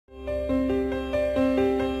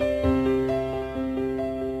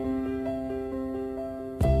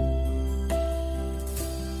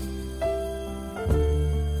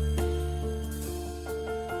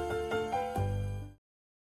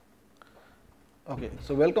Okay,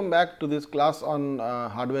 so welcome back to this class on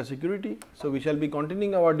hardware security. So we shall be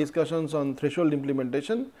continuing our discussions on threshold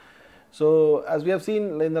implementation. So as we have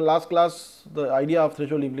seen in the last class, the idea of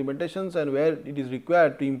threshold implementations and where it is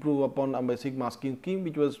required to improve upon a basic masking scheme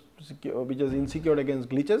which was insecure against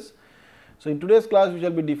glitches. So in today's class, we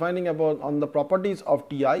shall be defining on the properties of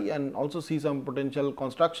TI and also see some potential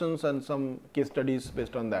constructions and some case studies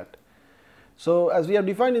based on that. So as we have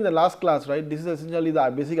defined in the last class, right, this is essentially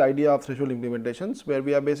the basic idea of threshold implementations, where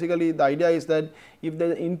we are basically, the idea is that if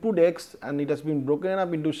the input X and it has been broken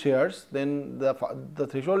up into shares, then the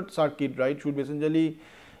threshold circuit, right, should essentially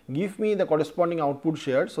give me the corresponding output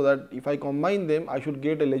shares, so that if I combine them, I should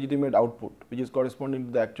get a legitimate output which is corresponding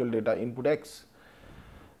to the actual data input X.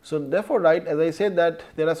 So therefore, right, as I said that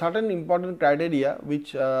there are certain important criteria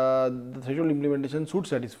which the threshold implementation should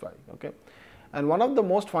satisfy. Okay. And one of the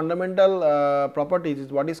most fundamental properties is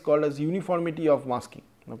what is called as uniformity of masking.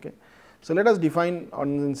 Okay. So let us define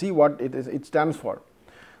and see what it stands for.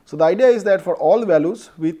 So the idea is that for all values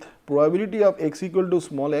with probability of x equal to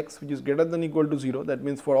small x, which is greater than equal to 0, that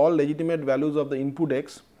means for all legitimate values of the input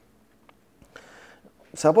x,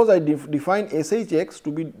 suppose I define SHX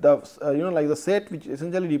to be the like the set which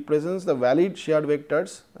essentially represents the valid shared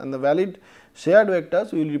vectors, and the valid shared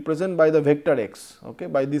vectors we will represent by the vector x, okay,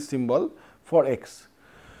 by this symbol for x.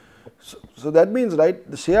 So that means, right,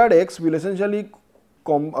 the shared x will essentially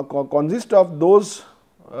consist of those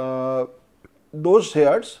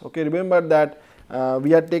shares. Okay, remember that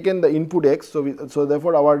we had taken the input x, so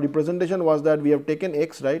therefore our representation was that we have taken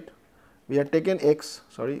x, right, we had taken x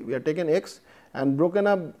and broken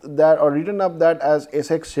up that or written up that as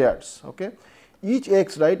Sx shares. Okay, each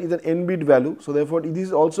x, right, is an n bit value, so therefore it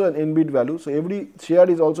is also an n bit value, so every share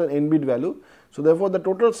is also an n bit value. So therefore the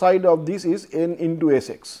total side of this is n into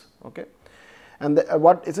Sx. Okay, and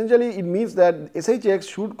what essentially it means that SHX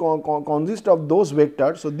should consist of those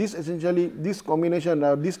vectors. So this essentially, this combination,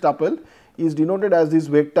 this tuple is denoted as this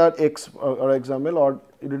vector x, or example, or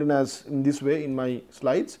written as in this way in my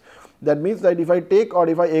slides. That means that if I take or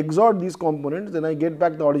if I XOR these components, then I get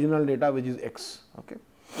back the original data which is x. Okay.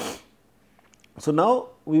 So now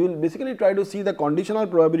we will basically try to see the conditional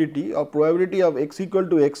probability or probability of x equal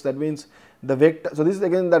to x, that means the vector. So this is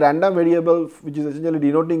again the random variable which is essentially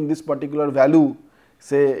denoting this particular value,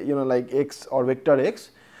 say like x or vector x.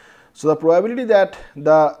 So the probability that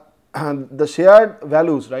the shared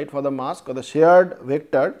values, right, for the mask or the shared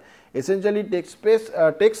vector essentially takes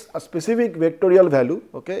a specific vectorial value,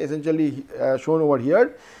 okay, essentially shown over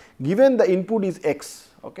here, given the input is x.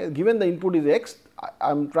 Okay, given the input is x,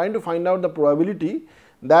 I am trying to find out the probability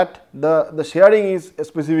that the sharing is a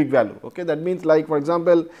specific value. Okay, that means, like for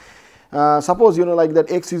example, suppose like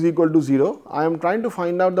that x is equal to 0, I am trying to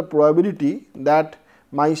find out the probability that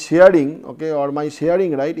my sharing, okay, or my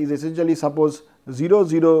sharing, right, is essentially suppose 0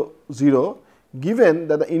 0 0, given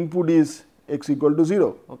that the input is x equal to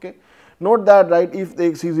 0. Okay. Note that, right, if the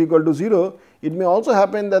x is equal to 0, it may also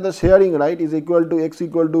happen that the sharing, right, is equal to x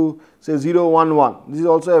equal to say 0 1 1. This is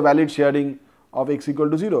also a valid sharing of x equal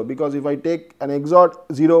to 0, because if I take an XOR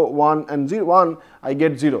 0 1 and 0 1, I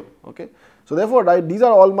get 0. Okay. So therefore, right, these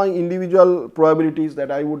are all my individual probabilities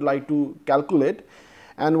that I would like to calculate,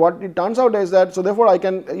 and what it turns out is that, so therefore I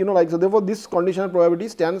can so therefore this conditional probability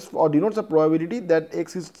stands for or denotes a probability that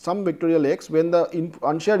x is some vectorial x when the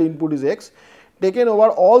unshared input is x taken over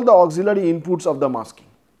all the auxiliary inputs of the masking.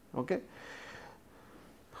 Okay.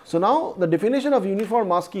 So now the definition of uniform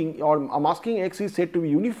masking or masking x is said to be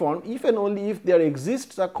uniform if and only if there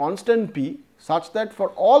exists a constant p such that for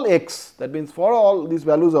all x, that means for all these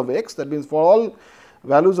values of x, that means for all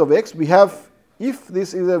values of x we have, if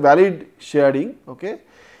this is a valid sharing, okay,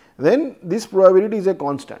 then this probability is a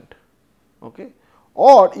constant. Okay.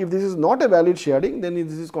 Or if this is not a valid sharing, then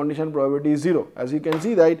this is condition probability is 0. As you can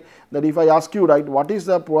see, right, that if I ask you, right, what is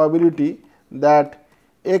the probability that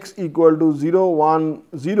x equal to 0 1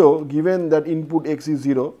 0 given that input x is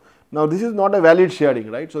 0. Now this is not a valid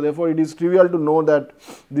sharing, right. So therefore it is trivial to know that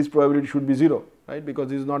this probability should be 0, right, because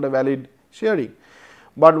this is not a valid sharing.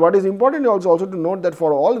 But what is important also to note that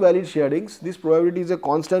for all valid sharings, this probability is a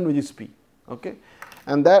constant which is p. Okay.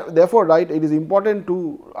 And that therefore, right, it is important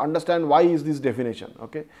to understand why is this definition.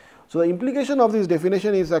 Okay. So the implication of this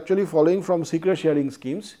definition is actually following from secret sharing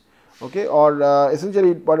schemes. Okay, or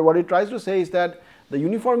essentially what it tries to say is that the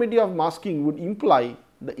uniformity of masking would imply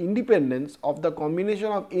the independence of the combination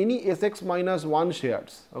of any Sx minus 1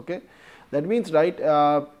 shares. Okay. That means, right,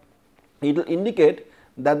 it will indicate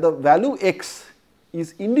that the value x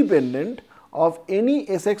is independent of any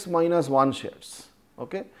Sx minus 1 shares.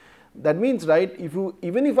 Okay. That means, right, if you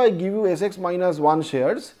even if I give you Sx minus 1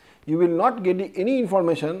 shares, you will not get any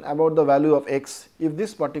information about the value of x if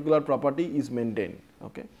this particular property is maintained.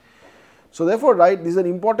 Okay. So, therefore, right, this is an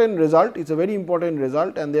important result, it is a very important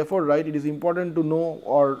result, and therefore, right, it is important to know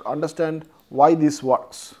or understand why this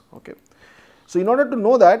works. Okay. So, in order to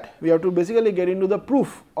know that, we have to basically get into the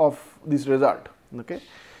proof of this result. Okay.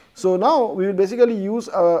 So, now we will basically use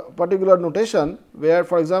a particular notation where,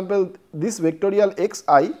 for example, this vectorial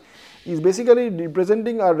xi is basically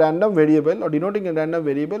representing a random variable or denoting a random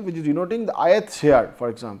variable which is denoting the ith share, for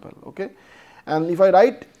example. Okay. And if I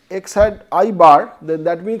write x hat I bar, then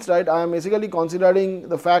that means, right, I am basically considering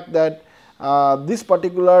the fact that this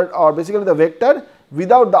particular or basically the vector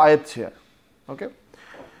without the ith share. Okay.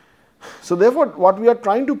 So, therefore, what we are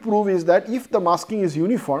trying to prove is that if the masking is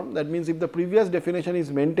uniform, that means if the previous definition is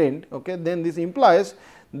maintained, okay, then this implies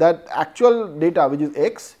that actual data which is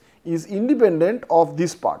x is independent of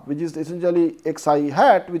this part, which is essentially xi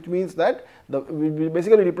hat, which means that the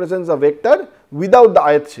basically represents a vector without the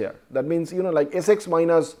ith share. That means, you know, like Sx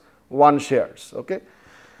minus 1 shares. Okay.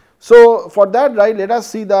 So, for that, right, let us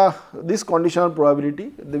see this conditional probability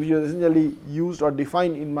which is essentially used or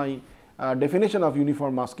defined in my definition of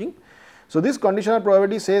uniform masking. So, this conditional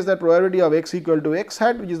probability says that probability of x equal to x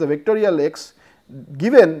hat, which is the vectorial x,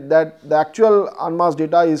 given that the actual unmasked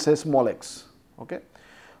data is say small x. Okay.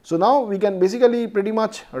 So, now we can basically pretty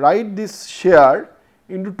much write this share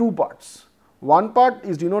into two parts. One part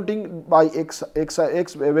is denoting by x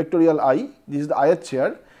vectorial I, this is the ith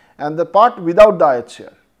share, and the part without the ith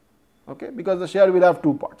share, okay, because the share will have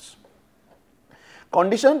two parts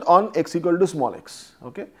conditioned on x equal to small x.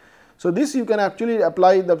 Okay. So, this you can actually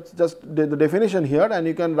apply the definition here, and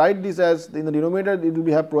you can write this as in the denominator it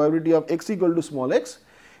will have probability of x equal to small x.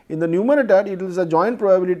 In the numerator it is a joint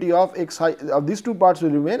probability of x of these two parts will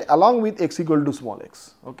remain along with x equal to small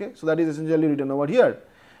x. Okay. So, that is essentially written over here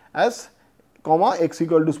as comma x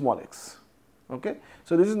equal to small x. Okay.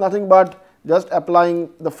 So, this is nothing but just applying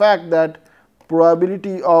the fact that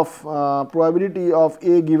probability of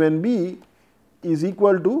A given B is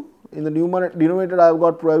equal to, in the denominator I have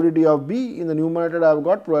got probability of B, in the numerator I have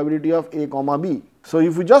got probability of A comma B. So,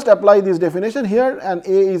 if we just apply this definition here and A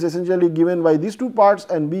is essentially given by these two parts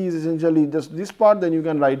and B is essentially just this part, then you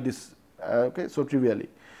can write this okay, so trivially.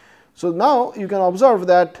 So, now you can observe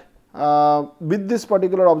that with this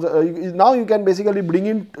particular now you can basically bring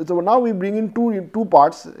in, so now we bring in two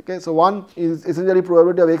parts. Okay. So, one is essentially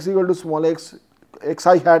probability of x equal to small x,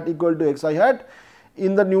 xi hat equal to xi hat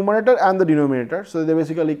in the numerator and the denominator. So, they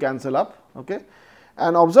basically cancel up. Okay.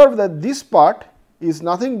 And observe that this part is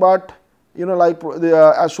nothing but, you know, like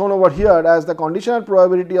as shown over here as the conditional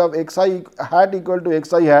probability of xi hat equal to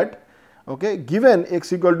xi hat, okay, given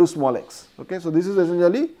x equal to small x. Okay. So, this is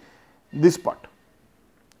essentially this part,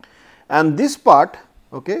 and this part,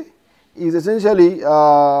 okay, is essentially you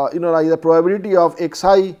know, like the probability of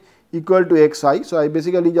xi equal to xi. So, I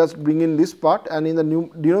basically just bring in this part, and in the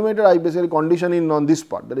denominator I basically condition in on this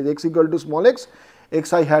part, that is x equal to small x,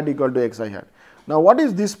 xi hat equal to xi hat. Now, what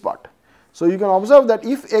is this part? So, you can observe that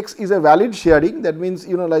if x is a valid sharing, that means,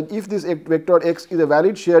 you know, like if this vector x is a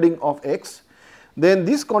valid sharing of x, then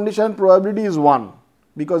this condition probability is 1,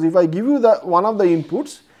 because if I give you the one of the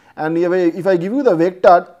inputs and if I give you the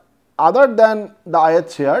vector other than the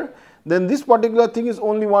ith share, then this particular thing is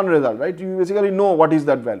only one result, right. You basically know what is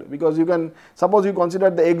that value, because you can suppose you consider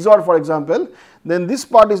the XOR, for example, then this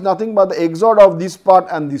part is nothing but the XOR of this part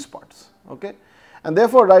and these parts. Okay. And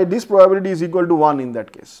therefore, right, this probability is equal to 1 in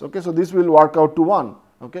that case. Okay. So, this will work out to 1.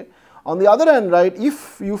 Okay. On the other hand, right,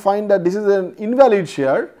 if you find that this is an invalid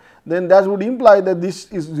share, then that would imply that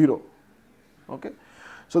this is 0. Okay.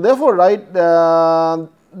 So, therefore, right,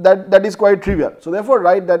 that is quite trivial. So, therefore,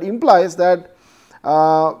 right, that implies that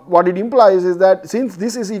what it implies is that since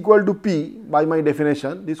this is equal to p by my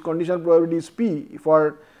definition, this conditional probability is p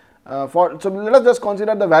for so let us just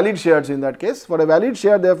consider the valid shares in that case. For a valid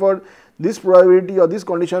share, therefore, this probability or this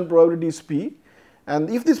conditional probability is p,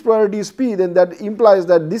 and if this probability is p, then that implies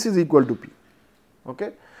that this is equal to p.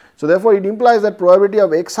 Okay. So, therefore, it implies that probability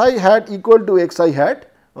of xi hat equal to xi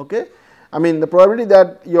hat, okay. I mean the probability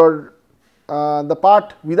that your the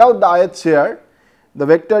part without the ith share, the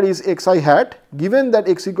vector is xi hat, given that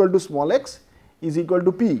x equal to small x is equal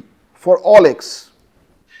to p for all x.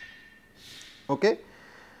 Okay.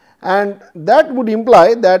 And that would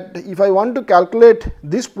imply that if I want to calculate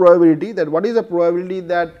this probability, that what is the probability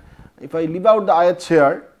that if I leave out the ith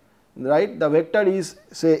share, right, the vector is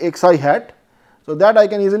say xi hat. So, that I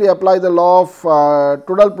can easily apply the law of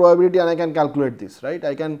total probability and I can calculate this, right.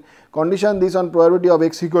 I can condition this on probability of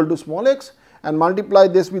x equal to small x and multiply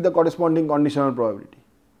this with the corresponding conditional probability,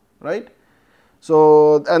 right.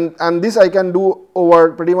 So, and this I can do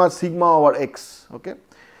over pretty much sigma over x. Okay.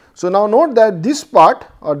 So, now note that this part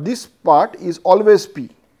is always p,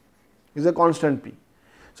 is a constant p.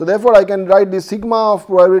 So, therefore, I can write the sigma of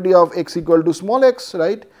probability of x equal to small x,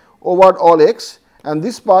 right, over all x, and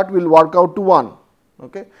this part will work out to 1.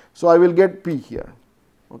 Okay. So, I will get p here.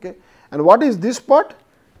 Okay. And what is this part?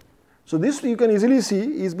 So, this you can easily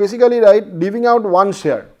see is basically, right, leaving out one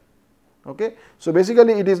share. Okay. So,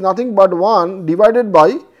 basically it is nothing but 1 divided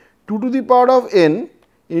by 2 to the power of n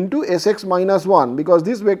into Sx minus 1, because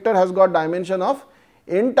this vector has got dimension of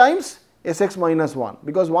n times Sx minus 1,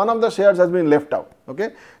 because one of the shares has been left out.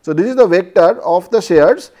 Okay. So, this is the vector of the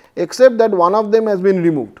shares except that one of them has been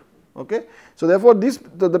removed. Okay. So, therefore, this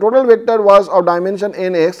the total vector was of dimension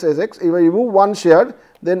n x Sx. If I remove one share,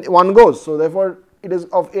 then 1 goes. So, therefore, it is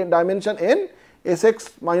of dimension n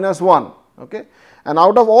Sx minus 1. Okay. And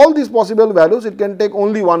out of all these possible values, it can take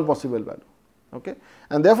only one possible value. Okay.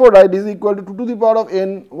 And therefore, right, this is equal to 2 to the power of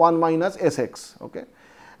n 1 minus Sx. Okay.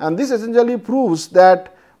 And this essentially proves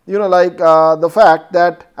that, like the fact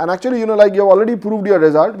that, and actually, like you have already proved your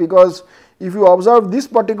result, because if you observe this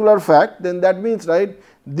particular fact, then that means, right,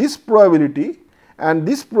 this probability and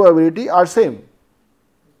this probability are same.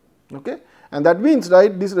 Okay. And that means,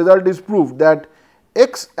 right, this result is proved that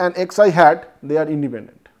x and xi hat, they are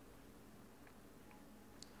independent.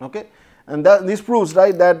 Okay. And that this proves,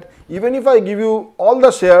 right, that even if I give you all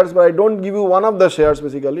the shares, but I do not give you one of the shares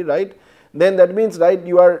basically, right, then that means, right,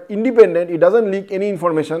 you are independent, it does not leak any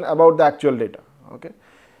information about the actual data, okay,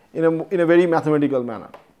 in a very mathematical manner.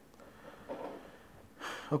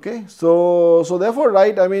 Okay. So, therefore,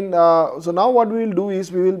 right, I mean, so now what we will do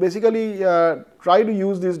is we will basically try to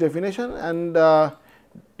use this definition and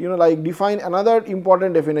like define another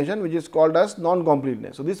important definition, which is called as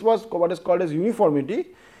non-completeness. So, this was what is called as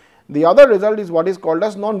uniformity. The other result is what is called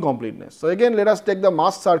as non-completeness. So, again let us take the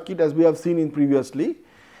masked circuit as we have seen in previously.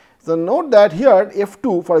 So, note that here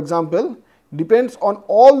F2, for example, depends on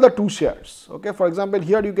all the 2 shares. Okay. For example,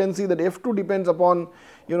 here you can see that F2 depends upon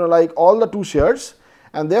like all the 2 shares,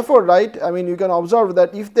 and therefore, right, I mean, you can observe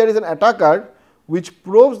that if there is an attacker which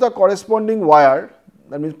probes the corresponding wire,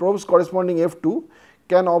 that means probes corresponding F2,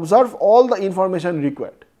 can observe all the information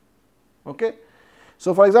required. Okay.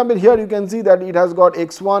 So, for example, here you can see that it has got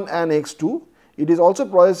x1 and x2, it is also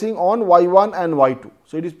processing on y1 and y2.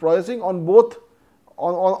 So, it is processing on both,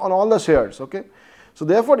 on all the shares. Okay. So,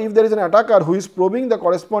 therefore, if there is an attacker who is probing the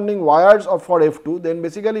corresponding wires for F2, then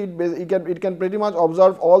basically it can pretty much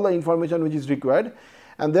observe all the information which is required,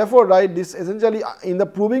 and therefore, right, this essentially in the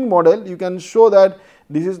probing model you can show that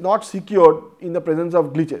this is not secured in the presence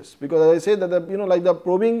of glitches, because as I say that the like the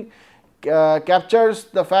probing captures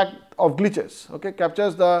the fact of glitches, okay,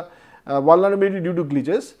 captures the vulnerability due to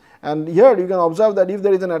glitches. And here you can observe that if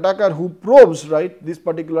there is an attacker who probes, right, this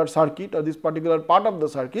particular circuit or this particular part of the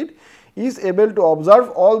circuit, is able to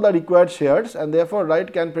observe all the required shares, and therefore,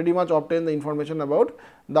 right, can pretty much obtain the information about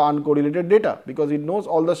the uncorrelated data, because it knows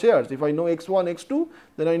all the shares. If I know x1, x2,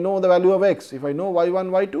 then I know the value of x. If I know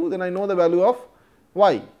y1, y2, then I know the value of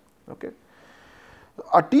y. Okay.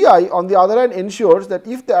 A TI on the other hand ensures that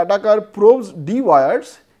if the attacker probes D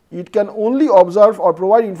wires, it can only observe or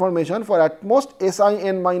provide information for at most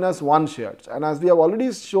SIN minus 1 shares, and as we have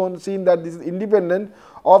already seen that this is independent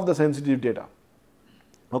of the sensitive data.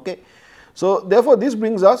 Okay. So, therefore, this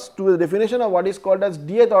brings us to the definition of what is called as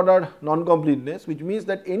dth order non-completeness, which means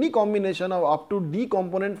that any combination of up to d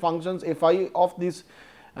component functions fi of this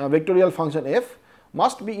vectorial function f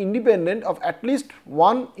must be independent of at least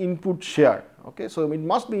one input share. Okay. So, it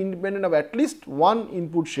must be independent of at least one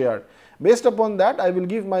input share. Based upon that, I will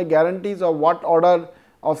give my guarantees of what order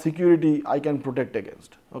of security I can protect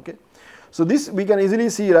against. Okay. So, this we can easily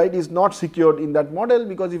see, right, is not secured in that model,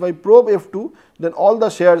 because if I probe F2, then all the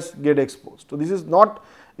shares get exposed. So, this is not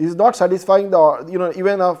satisfying the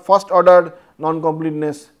even a first order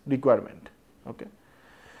non-completeness requirement. Okay.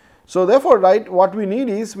 So, therefore, right, what we need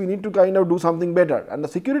is we need to kind of do something better, and the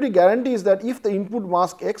security guarantee is that if the input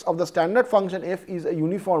mask x of the standard function f is a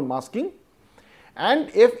uniform masking and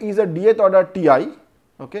f is a dth order Ti,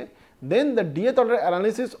 okay, then the dth order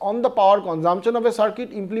analysis on the power consumption of a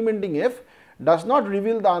circuit implementing f does not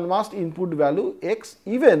reveal the unmasked input value x,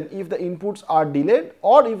 even if the inputs are delayed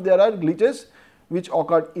or if there are glitches which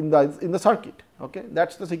occurred in the circuit. Okay.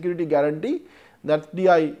 That is the security guarantee that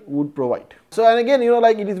Ti would provide. So, and again,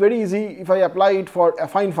 like it is very easy if I apply it for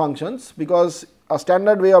affine functions, because a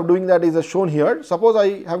standard way of doing that is as shown here. Suppose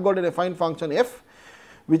I have got an affine function f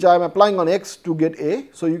which I am applying on x to get a.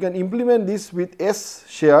 So, you can implement this with s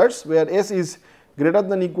shares, where s is greater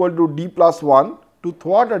than or equal to d plus 1 to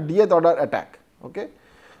thwart a dth order attack. Okay.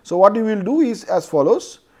 So what you will do is as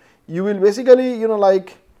follows. You will basically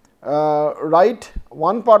write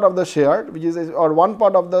one part of the shared, which is or one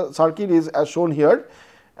part of the circuit is as shown here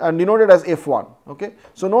and denoted as F1. Okay.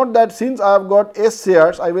 So note that since I have got S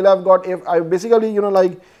shares, I will have got F. I basically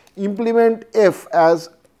implement F as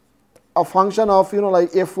a function of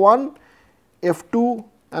F1, F2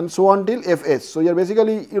 and so on till Fs. So you are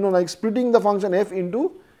basically splitting the function F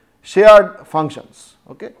into shared functions.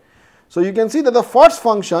 Okay. So you can see that the first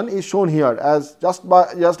function is shown here as just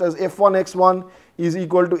as F1 x1 is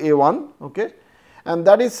equal to A1, okay, and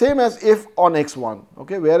that is same as F on x1,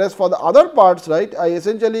 okay, whereas for the other parts, right, I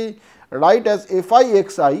essentially write as Fi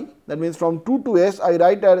xi, that means from 2 to S I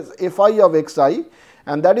write as Fi of xi,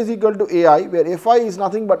 and that is equal to Ai, where Fi is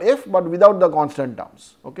nothing but F but without the constant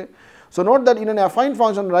terms. Okay. So note that in an affine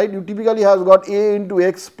function, right, you typically has got A into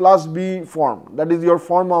x plus B form, that is your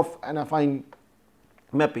form of an affine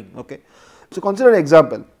mapping. Okay. So consider an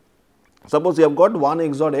example. Suppose you have got 1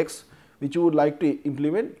 XOR x which you would like to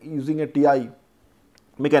implement using a TI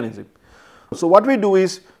mechanism. So what we do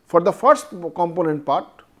is, for the first component part,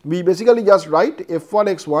 we basically just write F1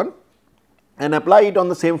 x1 and apply it on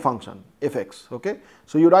the same function Fx. Okay.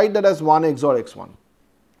 So you write that as 1 XOR x1,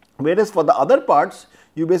 whereas for the other parts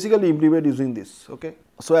you basically implement using this. Okay.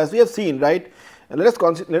 So as we have seen, right, let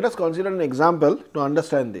us consider an example to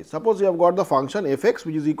understand this. Suppose you have got the function Fx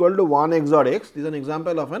which is equal to 1 XOR x. This is an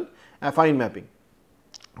example of an affine mapping.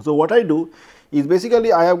 So what I do is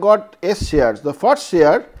basically I have got S shares. The first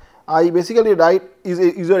share I basically write is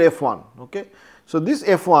your F1. Okay. So this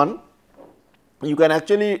F1 you can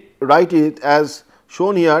actually write it as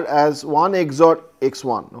shown here as 1 XOR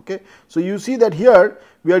x1. Okay. So you see that here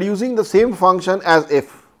we are using the same function as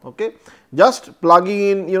F. Okay. Just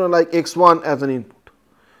plugging in x1 as an input.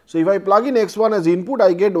 So if I plug in x1 as input,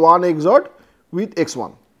 I get 1 XOR with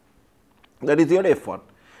x1, that is your F1.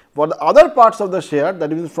 For the other parts of the share, that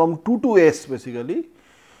means from 2 to S, basically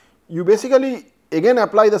you basically again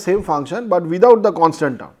apply the same function but without the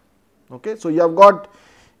constant term. Okay. So you have got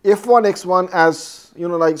F1 x1 as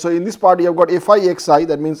so in this part you have got Fi xi,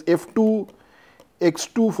 that means F2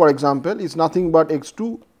 x2 for example is nothing but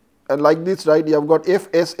x2, and like this, right, you have got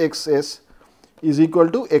Fs xs is equal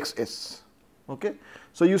to xs. Okay.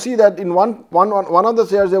 So you see that in one of the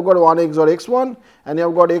shares you have got 1 XOR x1 and you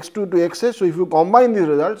have got x2 to xs. So if you combine these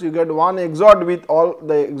results, you get 1 XOR with all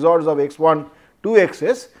the XORs of x1 to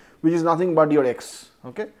xs, which is nothing but your x.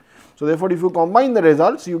 Okay. So therefore if you combine the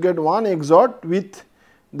results, you get 1 XOR with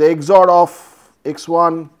the XOR of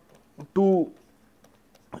x1 to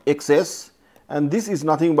xs, and this is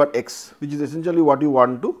nothing but x, which is essentially what you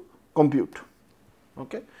want to compute.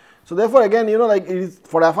 Okay. So therefore again it is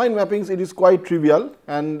for affine mappings it is quite trivial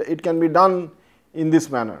and it can be done in this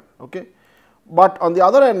manner. Okay. But on the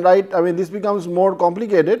other hand, right, I mean this becomes more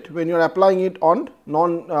complicated when you are applying it on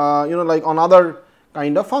on other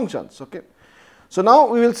kind of functions. Okay. So now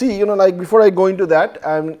we will see before I go into that,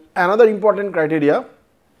 another important criteria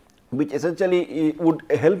which essentially would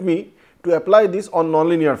help me to apply this on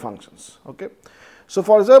nonlinear functions. Okay. So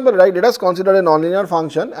for example, right, let us consider a nonlinear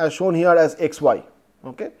function as shown here as xy.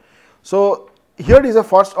 Okay. So here is a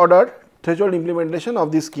first order threshold implementation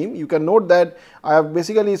of this scheme. You can note that I have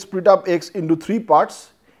basically split up x into 3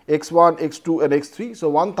 parts, x1, x2 and x3. So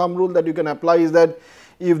one thumb rule that you can apply is that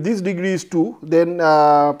if this degree is 2, then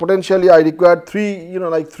potentially I require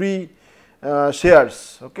 3 3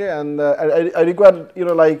 shares. Okay. And I require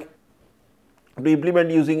to implement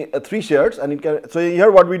using 3 shares, and it can. So here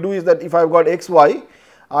what we do is that if I have got xy,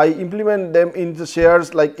 I implement them into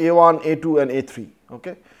shares like a1, a2 and a3.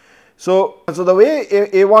 Okay. So the way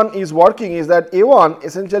a1 is working is that a1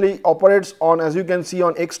 essentially operates on, as you can see,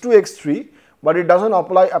 on x2, x3, but it does not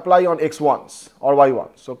apply on x1s or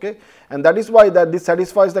y1s. Okay. And that is why that this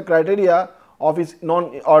satisfies the criteria of its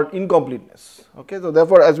non or incompleteness. Okay. So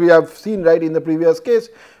therefore as we have seen, right, in the previous case,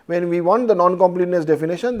 when we want the non-completeness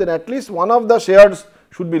definition, then at least one of the shares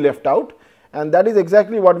should be left out, and that is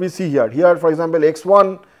exactly what we see here. Here for example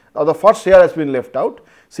x1 or the first share has been left out.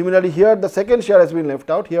 Similarly here the second share has been left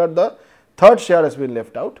out, here the third share has been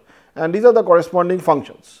left out, and these are the corresponding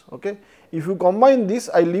functions. Okay. If you combine this,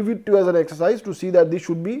 I leave it to as an exercise to see that this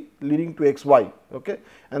should be leading to xy. Okay.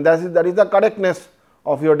 And that is the correctness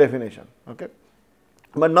of your definition. Okay.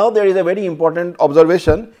 But now there is a very important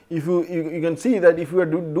observation. If you can see that if you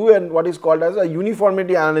do what is called as a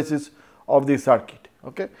uniformity analysis of this circuit.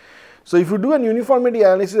 Okay. So if you do an uniformity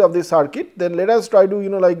analysis of this circuit, then let us try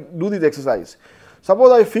to do this exercise.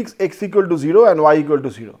 Suppose I fix x equal to 0 and y equal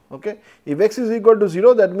to 0. Okay. If x is equal to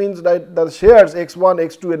 0, that means that the shares x1,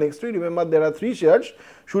 x2 and x3, remember there are 3 shares,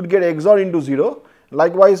 should get XOR into 0,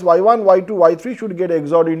 Likewise, y1, y2, y3 should get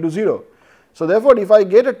XORed into 0. So therefore, if I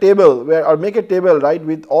get a table where, or make a table, right,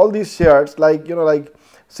 with all these shares, like like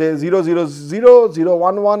say 0 0 0, 0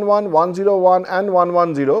 1 1 1, 1 0 1 and 1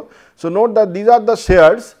 1 0. So note that these are the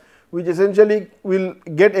shares which essentially will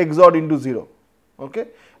get XORed into 0. Okay.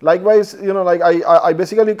 Likewise, like I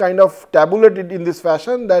basically kind of tabulate it in this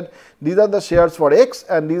fashion, that these are the shares for x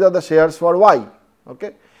and these are the shares for y.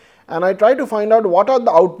 Okay. And I try to find out what are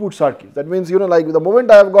the output circuits. That means, like the moment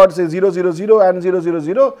I have got say 0 0 0 and 0 0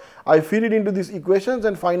 0, I feed it into these equations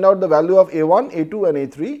and find out the value of A1, A2 and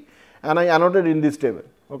A3, and I annotate in this table.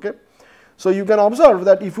 Okay. So you can observe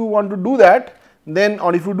that if you want to do that, then,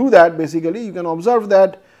 or if you do that, basically you can observe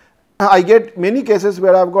that I get many cases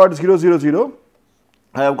where I have got 0 0 0.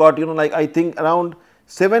 I have got like I think around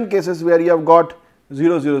 7 cases where you have got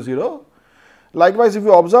 0 0 0. Likewise, if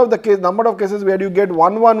you observe the case number of cases where you get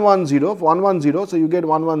 1 1 1 0, 1 1 0, so you get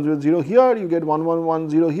 1 1 0 0 here, you get 1 1 1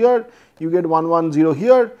 0 here, you get 1 1 0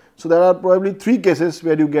 here. So there are probably 3 cases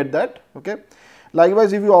where you get that. Okay.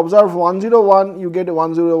 Likewise, if you observe 1 0 1, you get a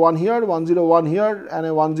 1 0 1 here, 1 0 1 here and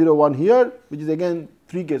a 1 0 1 here, which is again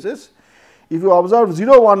 3 cases. If you observe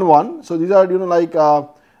 0 1 1, so these are like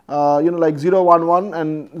 0 1 1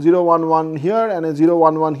 and 0 1 1 here and a 0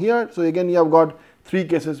 1 1 here. So again you have got 3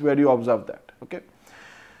 cases where you observe that. Okay.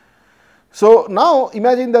 So now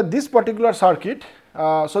imagine that this particular circuit,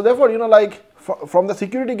 so therefore like from the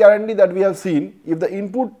security guarantee that we have seen, if the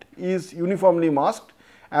input is uniformly masked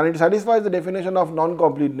and it satisfies the definition of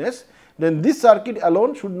non-completeness, then this circuit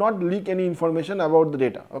alone should not leak any information about the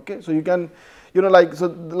data. Okay. So you can so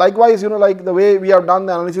likewise like the way we have done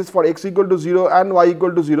the analysis for x equal to 0 and y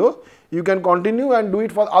equal to 0, you can continue and do it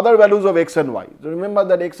for other values of x and y. So remember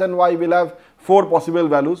that x and y will have 4 possible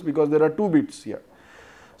values because there are 2 bits here.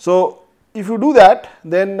 So if you do that,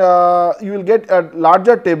 then you will get a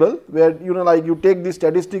larger table where like you take these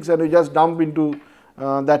statistics and you just dump into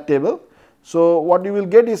that table. So what you will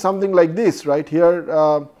get is something like this right here.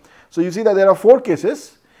 So you see that there are 4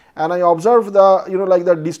 cases, and I observe the like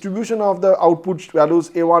the distribution of the output values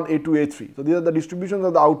A1, A2, A3. So these are the distributions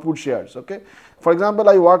of the output shares. Okay. For example,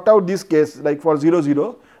 I worked out this case like for 0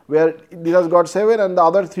 0, where this has got 7 and the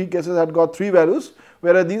other 3 cases had got 3 values,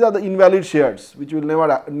 whereas these are the invalid shares which will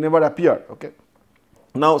never appear. Okay.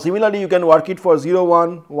 Now similarly you can work it for 0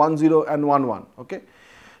 1, 1 0 and 1 1. Okay.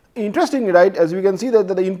 Interestingly, right, as we can see that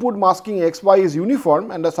the input masking xy is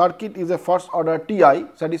uniform and the circuit is a first order TI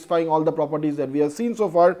satisfying all the properties that we have seen so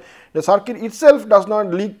far. The circuit itself does not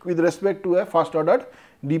leak with respect to a first order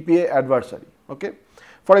DPA adversary. Okay.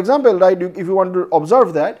 For example, right, if you want to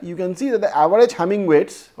observe that, you can see that the average Hamming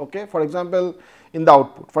weights, okay, for example, in the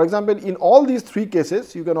output. For example, in all these 3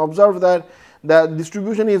 cases, you can observe that the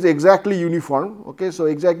distribution is exactly uniform. Okay. So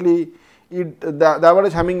exactly the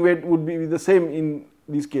average Hamming weight would be the same in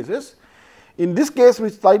these cases. In this case,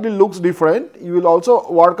 which slightly looks different, you will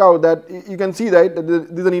also work out that you can see that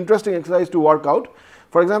this is an interesting exercise to work out.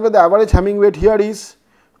 For example, the average Hamming weight here is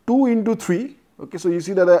 2 into 3. Okay, so you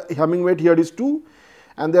see that the Hamming weight here is 2,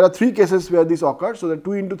 and there are 3 cases where this occurs. So the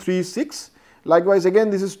 2 into 3 is 6. Likewise, again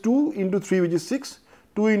this is 2 into 3, which is 6.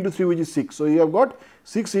 2 into 3, which is 6. So you have got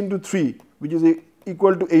 6 into 3, which is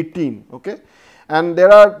equal to 18. Okay. And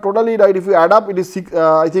there are totally, right, if you add up, it is 6,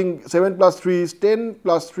 I think 7 plus 3 is 10,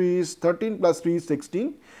 plus 3 is 13, plus 3 is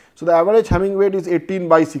 16. So the average Hamming weight is 18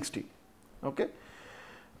 by 16. Okay.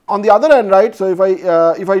 On the other hand, right, so if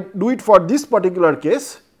I do it for this particular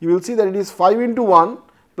case, you will see that it is 5 into 1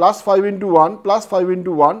 plus 5 into 1 plus 5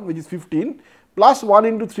 into 1, which is 15, plus 1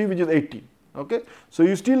 into 3, which is 18. Okay. So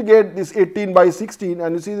you still get this 18 by 16,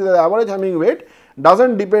 and you see that the average Hamming weight does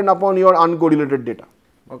not depend upon your uncorrelated data.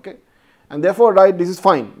 Okay. And therefore, right, this is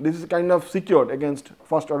fine. This is kind of secured against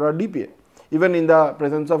first order DPA, even in the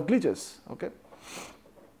presence of glitches. Okay.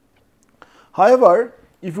 However,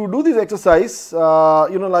 if you do this exercise,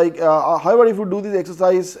 however, if you do this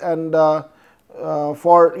exercise and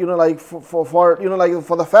for for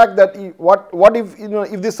the fact that what if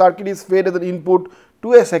if this circuit is fed as an input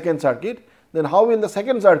to a second circuit, then how will the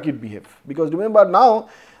second circuit behave? Because remember, now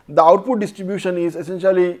the output distribution is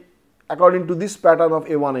essentially according to this pattern of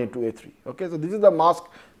A1, A2, A3. Okay. So this is the mask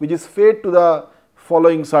which is fed to the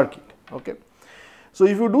following circuit. Okay. So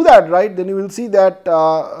if you do that, right, then you will see that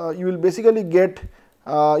you will basically get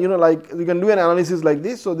like you can do an analysis like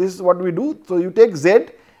this. So this is what we do. So you take Z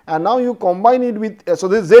and now you combine it with, so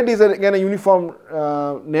this Z is again a uniform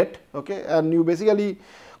net. Okay. And you basically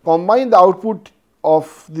combine the output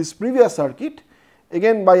of this previous circuit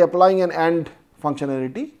again by applying an AND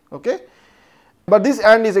functionality. Okay. But this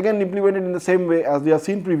AND is again implemented in the same way as we have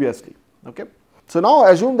seen previously. Okay. So now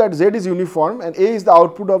assume that Z is uniform and A is the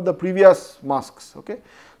output of the previous masks. Okay.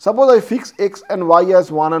 Suppose I fix X and Y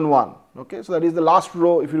as 1 and 1. Okay. So that is the last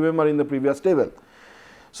row, if you remember, in the previous table.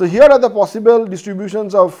 So here are the possible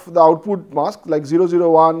distributions of the output mask, like 0,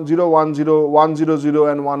 0, 1, 0, 1, 0, 1, 0, 0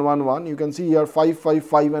 and 1, 1, 1. You can see here 5, 5,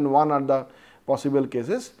 5 and 1 are the possible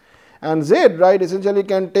cases, and Z, right, essentially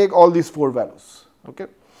can take all these 4 values. Okay.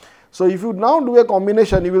 So if you now do a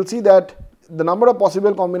combination, you will see that the number of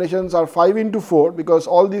possible combinations are 5 into 4, because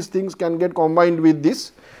all these things can get combined with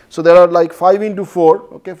this. So there are like 5 into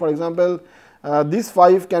 4. Okay. For example, this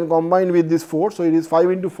 5 can combine with this 4, so it is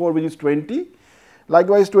 5 into 4, which is 20.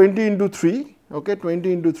 Likewise 20 into 3, okay,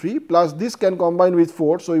 20 into 3 plus this can combine with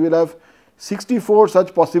 4. So, you will have 64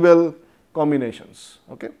 such possible combinations.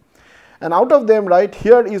 Okay. And out of them, right,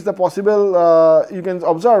 here is the possible, you can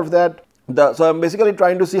observe that so I am basically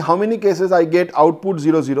trying to see how many cases I get output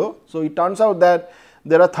 0, 0. So, it turns out that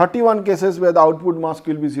there are 31 cases where the output mask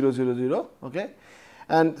will be 0, 0, 0. Okay.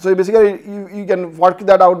 And so, basically you can work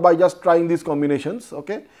that out by just trying these combinations.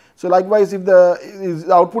 Okay. So, likewise, if the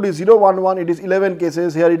output is 0, 1, 1, it is 11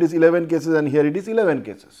 cases, here it is 11 cases and here it is 11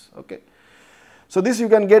 cases. Okay. So, this you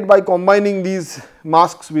can get by combining these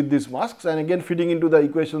masks with these masks and again fitting into the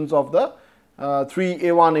equations of the 3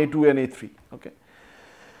 A1, A2 and A3. Okay.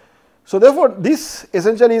 So, therefore, this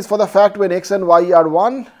essentially is for the fact when X and Y are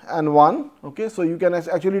 1 and 1. Okay. So, you can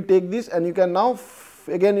actually take this and you can now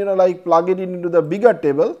again like plug it into the bigger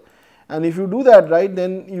table. And if you do that, right,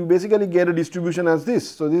 then you basically get a distribution as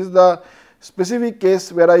this. So, this is the specific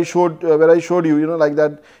case where I showed you, like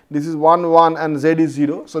that this is 1, 1 and Z is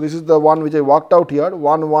 0. So, this is the one which I worked out here,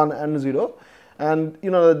 1, 1 and 0, and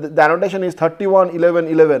the annotation is 31, 11,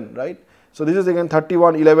 11, right. So, this is again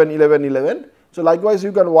 31, 11, 11, 11. So, likewise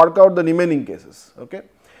you can work out the remaining cases. Okay.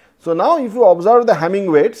 So, now if you observe the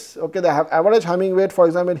Hamming weights, okay, the average Hamming weight, for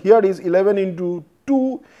example, here is 11 into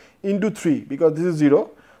 2 into 3, because this is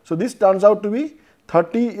 0. So, this turns out to be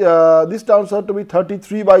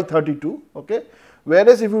 33 by 32. Okay.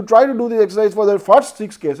 Whereas, if you try to do the exercise for the first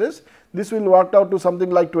 6 cases, this will work out to something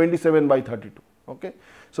like 27 by 32. Okay.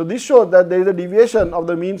 So, this shows that there is a deviation of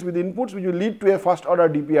the means with inputs which will lead to a first order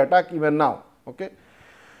DP attack even now. Okay.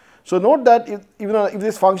 So, note that if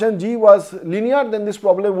this function g was linear, then this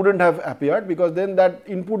problem would not have appeared, because then that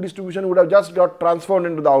input distribution would have just got transformed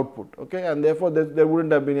into the output. Okay. And therefore, there would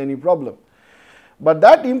not have been any problem. But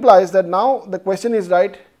that implies that now the question is,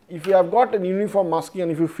 right, if you have got an uniform masking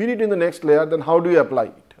and if you feed it in the next layer, then how do you apply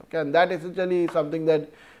it? Okay. And that essentially is something that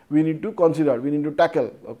we need to consider, we need to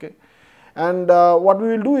tackle. Okay. And what we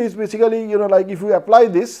will do is basically, like if you apply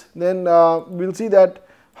this, then we will see that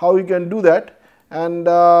how you can do that. And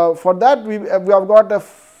for that we have got a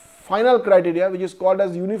final criteria which is called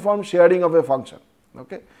as uniform sharing of a function.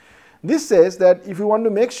 Okay. This says that if you want to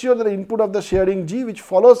make sure that the input of the sharing g which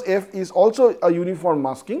follows f is also a uniform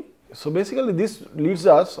masking. So, basically this leads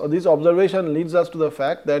us, or this observation leads us to the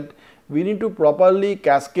fact that we need to properly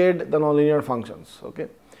cascade the nonlinear functions. Okay.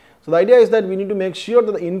 So, the idea is that we need to make sure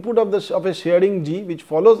that the input of a sharing g which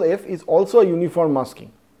follows f is also a uniform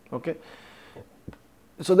masking. Okay.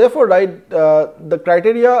 So, therefore, right, the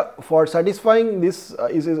criteria for satisfying this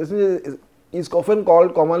is often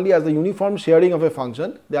called commonly as the uniform sharing of a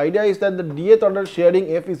function. The idea is that the dth order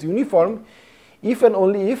sharing f is uniform if and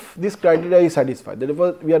only if this criteria is satisfied.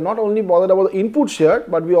 Therefore, we are not only bothered about the input share,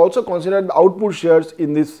 but we also consider the output shares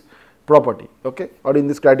in this property, okay, or in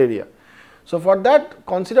this criteria. So, for that,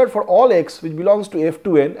 consider for all x which belongs to f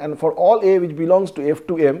to n and for all a which belongs to f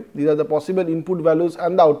to m, these are the possible input values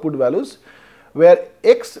and the output values, where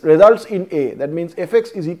x results in a, that means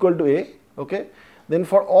fx is equal to a. Okay. Then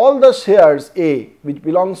for all the shares a which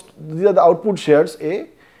belongs to, these are the output shares a,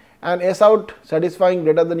 and s out satisfying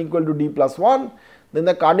greater than equal to d plus 1, then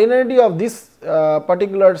the cardinality of this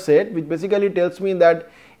particular set, which basically tells me that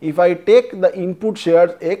if I take the input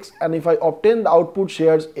shares x and if I obtain the output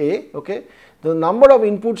shares a, okay, the number of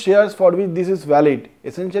input shares for which this is valid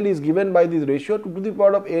essentially is given by this ratio 2 to the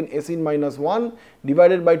power of n s in minus 1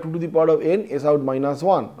 divided by 2 to the power of n s out minus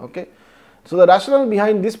 1. Okay. So, the rationale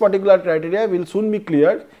behind this particular criteria will soon be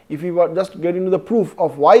clear if we just get into the proof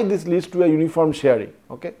of why this leads to a uniform sharing.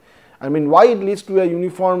 Okay. I mean, why it leads to a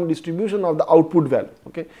uniform distribution of the output value.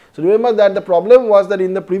 Okay. So, remember that the problem was that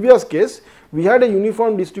in the previous case we had a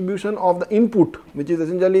uniform distribution of the input, which is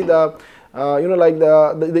essentially the like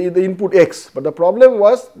the input x, but the problem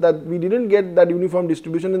was that we did not get that uniform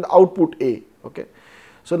distribution in the output a. Okay.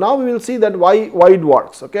 So, now we will see that why it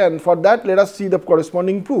works. Okay. And for that, let us see the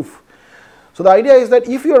corresponding proof. So, the idea is that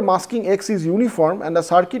if your masking x is uniform and the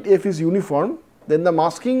circuit f is uniform, then the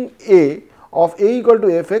masking a of a equal to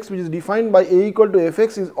fx, which is defined by a equal to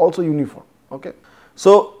fx, is also uniform. Okay.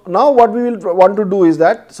 So now what we will want to do is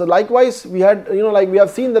that, so likewise we had, like we have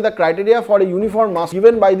seen that the criteria for a uniform mask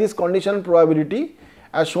given by this conditional probability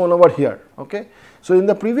as shown over here. Okay. So in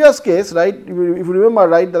the previous case, right, if you remember,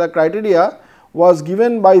 right, that the criteria was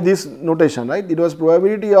given by this notation, right, it was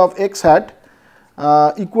probability of x hat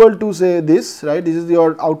equal to say this, right, this is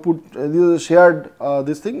your output, this is shared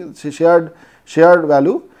this thing, shared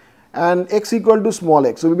value, and x equal to small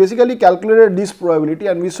x. So we basically calculated this probability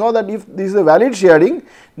and we saw that if this is a valid sharing,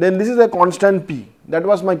 then this is a constant p. That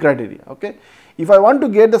was my criteria. Okay. If I want to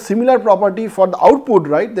get the similar property for the output,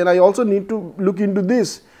 right, then I also need to look into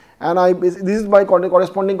this, and this is my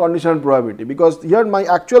corresponding conditional probability, because here my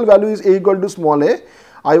actual value is a equal to small a.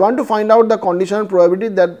 I want to find out the conditional probability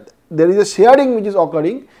that there is a sharing which is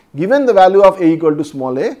occurring given the value of a equal to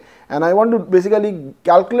small a, and I want to basically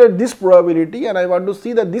calculate this probability, and I want to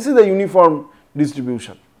see that this is a uniform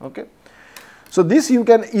distribution. Okay. So this you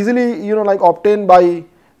can easily like obtain by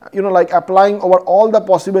like applying over all the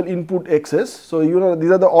possible input x's. So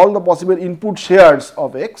these are all the possible input shares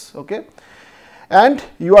of x. Okay. And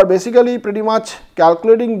you are basically pretty much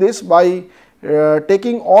calculating this by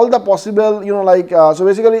taking all the possible so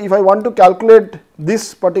basically if I want to calculate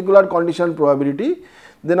this particular condition probability,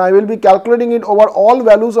 then I will be calculating it over all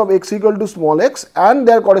values of x equal to small x and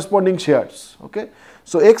their corresponding shares. Okay.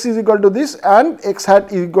 So x is equal to this and x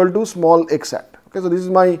hat is equal to small x hat. Okay. So this is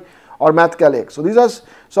my or math cal x. So these are,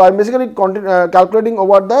 so I am basically calculating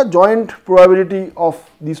over the joint probability of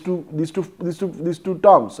these two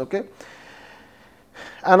terms. Okay.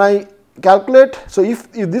 And I calculate, so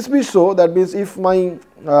if this be so, that means if my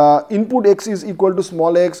input x is equal to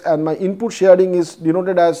small x and my input sharing is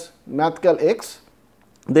denoted as math cal x,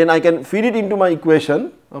 then I can feed it into my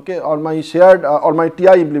equation, okay, or my shared or my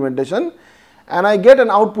TI implementation, and I get an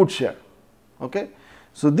output share. Okay.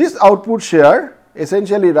 So this output share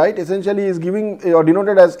essentially, right, essentially is giving or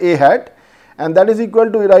denoted as a hat, and that is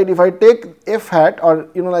equal to, right, if I take f hat or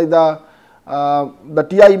like the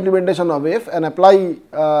TI implementation of f and apply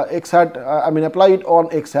x hat, apply it on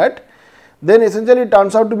x hat, then essentially it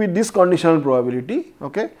turns out to be this conditional probability.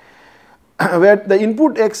 Okay. Where the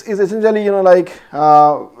input x is essentially and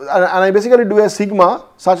I basically do a sigma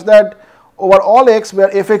such that over all x where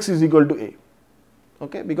fx is equal to a.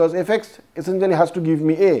 Okay, because fx essentially has to give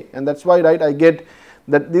me a, and that's why, right, I get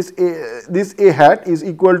that this a hat is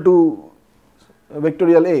equal to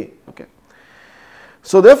vectorial a. Okay.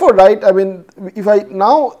 So therefore, right,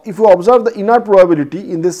 if you observe the inner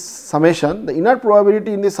probability in this summation, the inner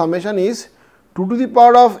probability in this summation is 2 to the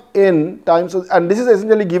power of n times, and this is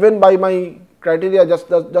essentially given by my criteria just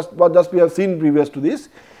we have seen previous to this.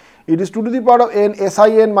 It is 2 to the power of n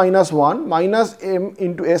sin minus 1 minus m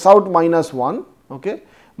into s out minus 1, okay,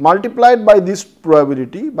 multiplied by this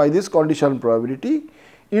probability, by this condition probability,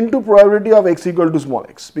 into probability of x equal to small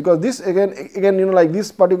x, because this again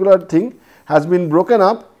this particular thing has been broken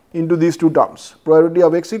up into these two terms, probability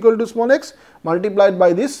of x equal to small x multiplied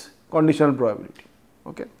by this conditional probability.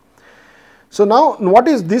 Okay. So now what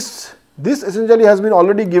is this? This essentially has been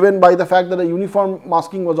already given by the fact that a uniform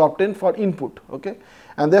masking was obtained for input. Okay.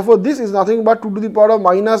 And therefore this is nothing but 2 to the power of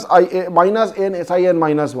minus n sin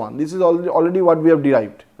minus 1. This is already what we have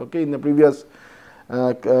derived, okay, in the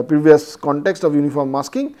previous context of uniform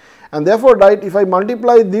masking. And therefore, right, if I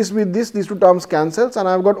multiply this with this, these two terms cancels, and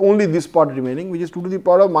I have got only this part remaining, which is 2 to the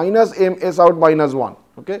power of minus m s out minus 1.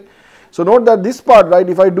 Okay. So note that this part, right,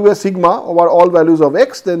 if I do a sigma over all values of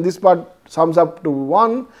x, then this part sums up to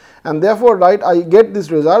 1, and therefore, right, I get this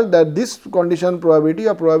result that this condition probability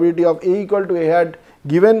or probability of a equal to a hat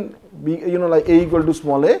given a equal to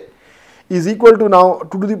small a is equal to now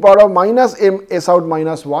 2 to the power of minus m s out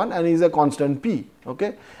minus 1 and is a constant p.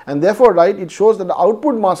 Okay. And therefore, right, it shows that the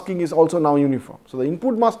output masking is also now uniform. So the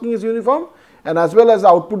input masking is uniform and as well as the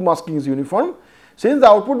output masking is uniform. Since the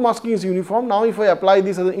output masking is uniform, now if I apply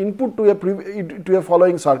this as an input to a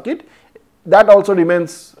following circuit, that also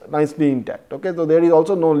remains nicely intact. Okay. So there is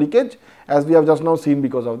also no leakage, as we have just now seen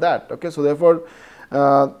because of that. Okay. So therefore,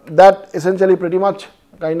 that essentially pretty much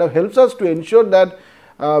kind of helps us to ensure that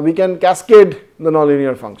we can cascade the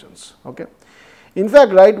nonlinear functions. Okay. In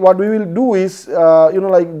fact, right, what we will do is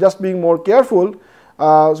just being more careful.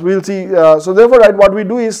 So we will see. So therefore, right, what we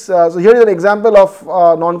do is, so here is an example of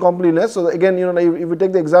non-completeness. So again, if we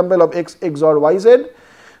take the example of x XOR yz,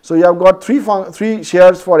 so you have got three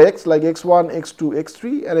shares for x, like x1, x2,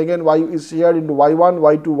 x3, and again y is shared into y1,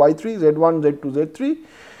 y2, y3, z1, z2, z3.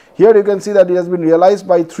 Here you can see that it has been realized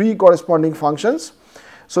by 3 corresponding functions.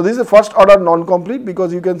 So this is the first order non-complete,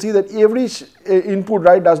 because you can see that every input,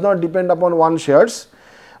 right, does not depend upon one shares.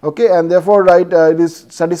 Okay, and therefore, right, it is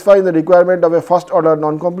satisfying the requirement of a first order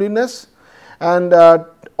non-completeness. And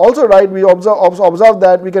also, right, we observe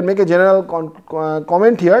that we can make a general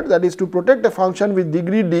comment here, that is, to protect a function with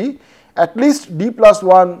degree d, at least d plus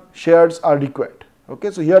 1 shares are required.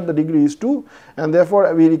 Okay, so here the degree is 2, and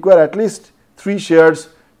therefore we require at least 3 shares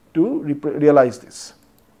to realize this.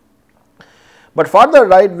 But further,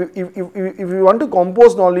 right, if we want to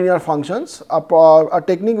compose nonlinear functions, a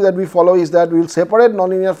technique that we follow is that we will separate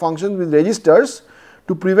nonlinear functions with registers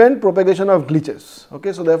to prevent propagation of glitches.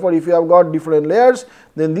 Okay, so therefore, if you have got different layers,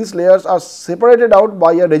 then these layers are separated out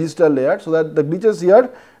by a register layer, so that the glitches here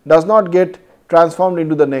does not get transformed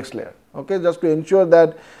into the next layer. Okay, just to ensure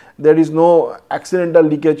that there is no accidental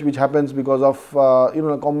leakage which happens because of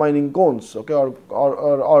combining cones. Okay,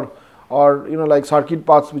 or like circuit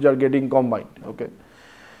paths which are getting combined. Okay.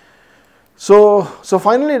 So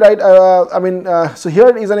finally, right, so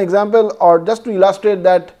here is an example, or just to illustrate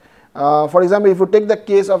that, for example, if you take the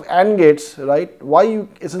case of AND gates, right, why you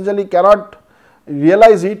essentially cannot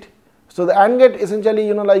realize it. So the AND gate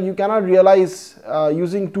essentially, like you cannot realize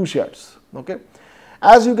using 2 shares, okay,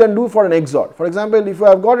 as you can do for an XOR. For example, if you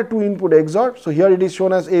have got a 2 input XOR, so here it is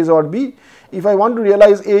shown as A XOR B. If I want to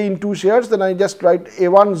realize A in 2 shares, then I just write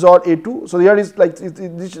A1 XOR A2. So here is like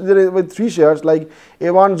with 3 shares, like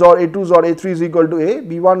A1 XOR A2 XOR A3 is equal to A,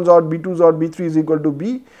 B1 XOR B2 XOR B3 is equal to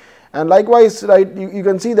B, and likewise, right, you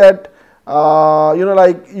can see that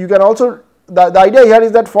like you can also, the idea here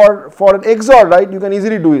is that for an XOR, right, you can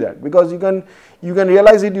easily do that, because you can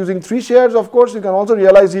realize it using 3 shares. Of course, you can also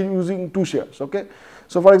realize it using 2 shares. Okay,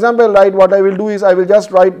 so for example, right, what I will do is I will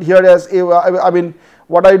just write here as A.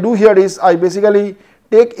 What I do here is I basically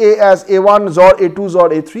take A as A1 XOR A2 XOR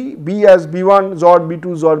A3, B as B1 XOR B2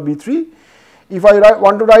 XOR B3. If I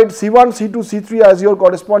want to write C1, C2, C3 as your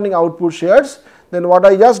corresponding output shares, then what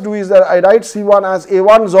I just do is that I write C1 as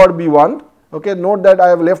A1 XOR B1. Okay, note that I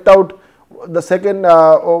have left out the second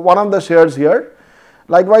one of the shares here.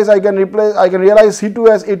 Likewise, I can realize C2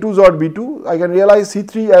 as A2 XOR B2. I can realize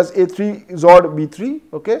C3 as A3 XOR B3.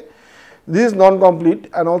 Okay, this is non-complete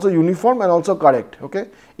and also uniform and also correct. Okay,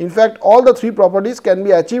 in fact, all the 3 properties can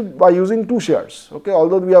be achieved by using 2 shares. Okay,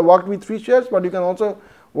 although we have worked with 3 shares, but you can also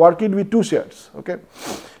work it with 2 shares. Okay.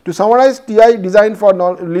 To summarize, TI design for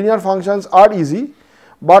linear functions are easy,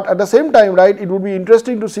 but at the same time, right, it would be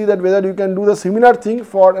interesting to see that whether you can do the similar thing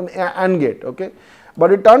for an AND gate. Okay,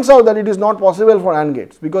 but it turns out that it is not possible for AND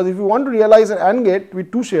gates, because if you want to realize an AND gate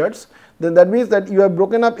with 2 shares, then that means that you have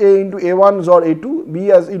broken up A into A1 XOR A2,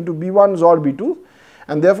 B as into B1 XOR B2,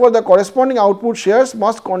 and therefore the corresponding output shares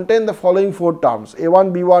must contain the following 4 terms: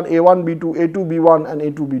 A1 B1, A1 B2, A2 B1 and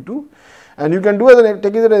A2 B2. And you can do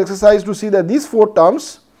take it as an exercise to see that these 4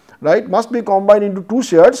 terms, right, must be combined into 2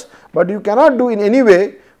 shares, but you cannot do in any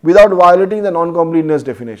way without violating the non-completeness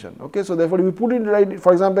definition. Okay, so therefore, if you put it right,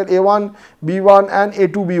 for example, A1 B1 and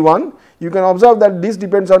A2 B1, you can observe that this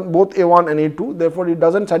depends on both A1 and A2. Therefore, it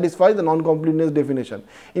does not satisfy the non-completeness definition.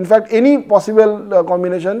 In fact, any possible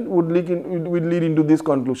combination would lead into this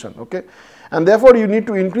conclusion. Okay, and therefore, you need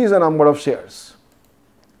to increase the number of shares.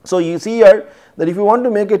 So you see here that if you want to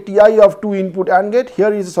make a TI of 2 input AND gate,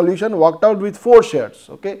 here is a solution worked out with 4 shares.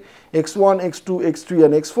 Okay, X1, X2, X3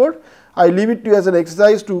 and X4. I leave it to you as an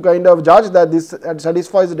exercise to kind of judge that this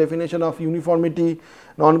satisfies the definition of uniformity,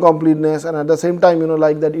 non-completeness, and at the same time,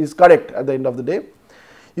 like that is correct at the end of the day.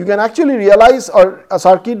 You can actually realize a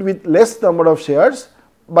circuit with less number of shares,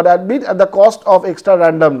 but at the cost of extra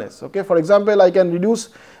randomness. Okay, for example, I can reduce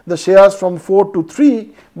the shares from 4 to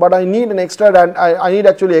 3, but I need I need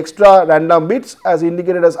actually extra random bits as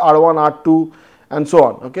indicated as R1, R2 and so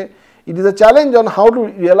on. Okay, it is a challenge on how to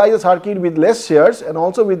realize a circuit with less shares and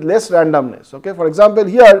also with less randomness. Okay, for example,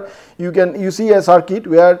 here you see a circuit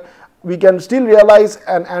where we can still realize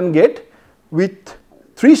an AND gate with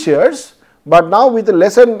 3 shares, but now with a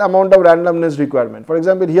lesser amount of randomness requirement. For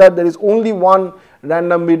example, here there is only 1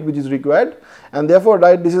 random bit which is required, and therefore,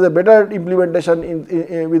 right, this is a better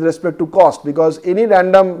implementation with respect to cost, because any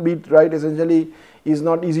random bit, right, essentially is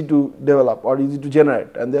not easy to develop or easy to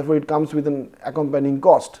generate, and therefore it comes with an accompanying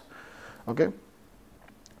cost. Okay.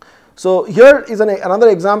 So here is another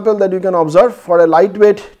example that you can observe for a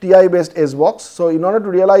lightweight TI based S box. So in order to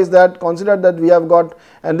realize that, consider that we have got,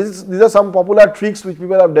 and these are some popular tricks which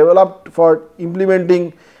people have developed for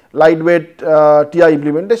implementing lightweight TI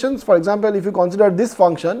implementations. For example, if you consider this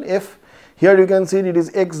function f, here you can see it is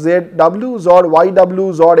xzw, zor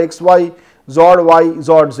yw, zor xy, zor y,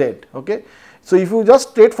 zor z. Okay. So if you just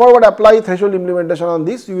straightforward apply threshold implementation on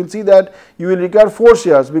this, you will see that you will require 4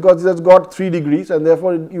 shares, because this has got 3 degrees and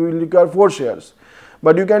therefore you will require 4 shares.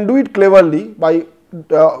 But you can do it cleverly by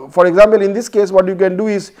for example, in this case what you can do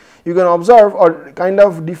is you can observe or kind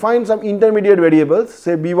of define some intermediate variables,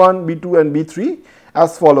 say B1, B2 and B3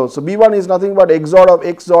 as follows. So, B1 is nothing but XOR of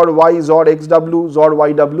X XOR Y XOR XW XOR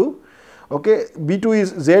YW, okay. B2 is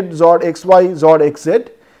Z XOR XY XOR XZ,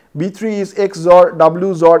 B3 is X XOR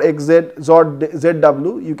W XOR XZ XOR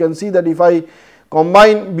ZW. You can see that if I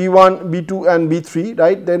combine B1, B2 and B3,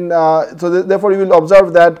 right, then therefore you will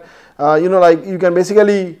observe that like you can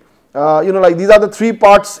basically like these are the three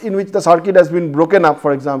parts in which the circuit has been broken up,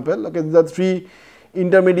 for example, okay. These are three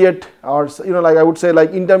intermediate or like I would say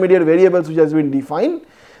like intermediate variables which has been defined.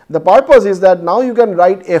 The purpose is that now you can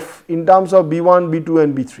write F in terms of B1, B2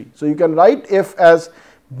 and B3. So, you can write F as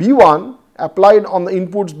B1 applied on the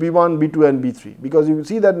inputs B1, B2 and B3, because you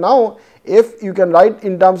see that now F you can write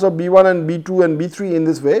in terms of B1 and B2 and B3 in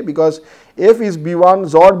this way, because F is B1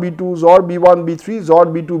 XOR B2 XOR B1 B3 XOR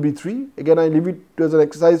B2 B3. Again, I leave it as an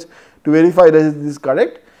exercise to verify that this is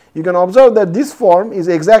correct. You can observe that this form is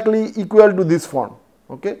exactly equal to this form,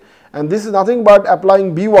 okay, and this is nothing but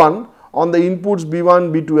applying B1 on the inputs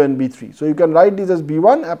B1, B2 and B3. So, you can write this as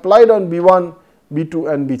B1 applied on B1,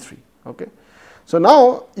 B2 and B3, okay. So,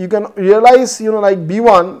 now you can realize like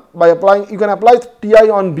B1 by applying, you can apply Ti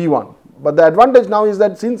on B1, but the advantage now is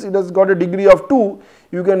that since it has got a degree of 2,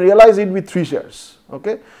 you can realize it with 3 shares,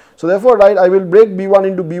 okay. So, therefore, right, I will break B1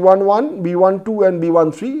 into B11, B12 and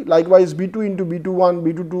B13, likewise B2 into B21,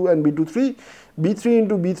 B22 and B23, B3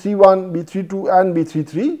 into B31, B32 and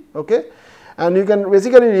B33, okay. And you can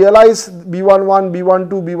basically realize B11, B12,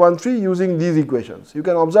 B13 using these equations. You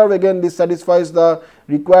can observe again this satisfies the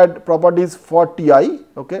required properties for Ti,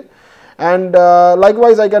 okay. And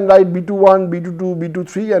likewise I can write B21, B22,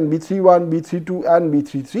 B23 and B31, B32 and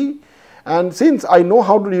B33. And since I know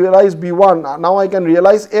how to realize B1, now I can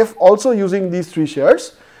realize F also using these 3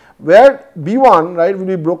 shares, where B1, right, will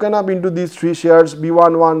be broken up into these 3 shares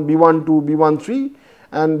B11, B12, B13,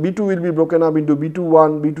 and B2 will be broken up into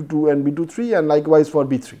B21, B22 and B23, and likewise for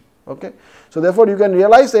B3, okay. So, therefore, you can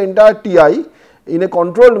realize the entire Ti in a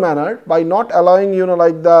controlled manner by not allowing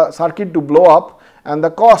like the circuit to blow up, and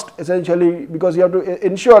the cost essentially, because you have to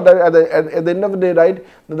ensure that at the end of the day, right,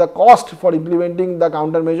 that the cost for implementing the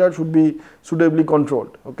countermeasure should be suitably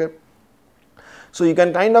controlled, okay. So, you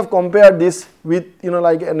can kind of compare this with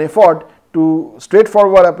like an effort to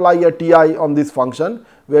straightforward apply a Ti on this function,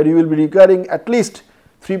 where you will be requiring at least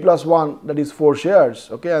 3 plus 1, that is 4 shares,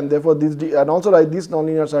 okay, and therefore this and also like this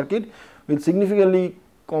nonlinear circuit will significantly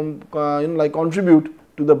contribute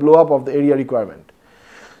to the blow up of the area requirement.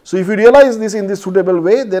 So, if you realize this in this suitable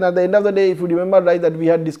way, then at the end of the day, if you remember, right, that we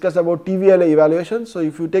had discussed about TVLA evaluation. So,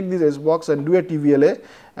 if you take this S box and do a TVLA,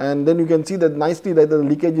 and then you can see that nicely that the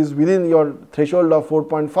leakage is within your threshold of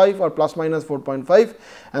 4.5 or plus minus 4.5,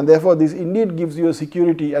 and therefore this indeed gives you a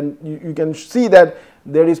security, and you can see that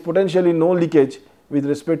there is potentially no leakage with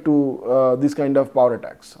respect to this kind of power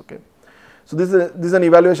attacks, okay. So, this is an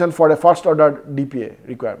evaluation for a first order DPA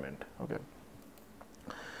requirement, okay.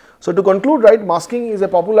 So, to conclude, right, masking is a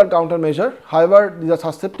popular countermeasure. However, these are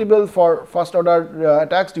susceptible for first order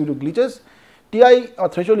attacks due to glitches. TI or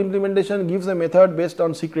threshold implementation gives a method based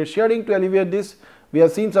on secret sharing to alleviate this. We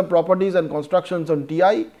have seen some properties and constructions on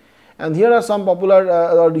TI, and here are some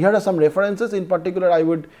popular here are some references. In particular, I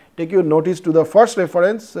would take your notice to the first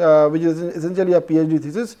reference, which is essentially a PhD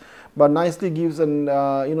thesis, but nicely gives an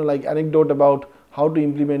like anecdote about how to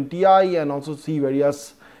implement TI and also see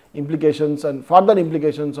various implications and further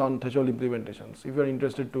implications on threshold implementations, if you are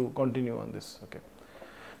interested to continue on this, okay.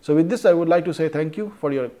 So, with this I would like to say thank you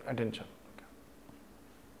for your attention.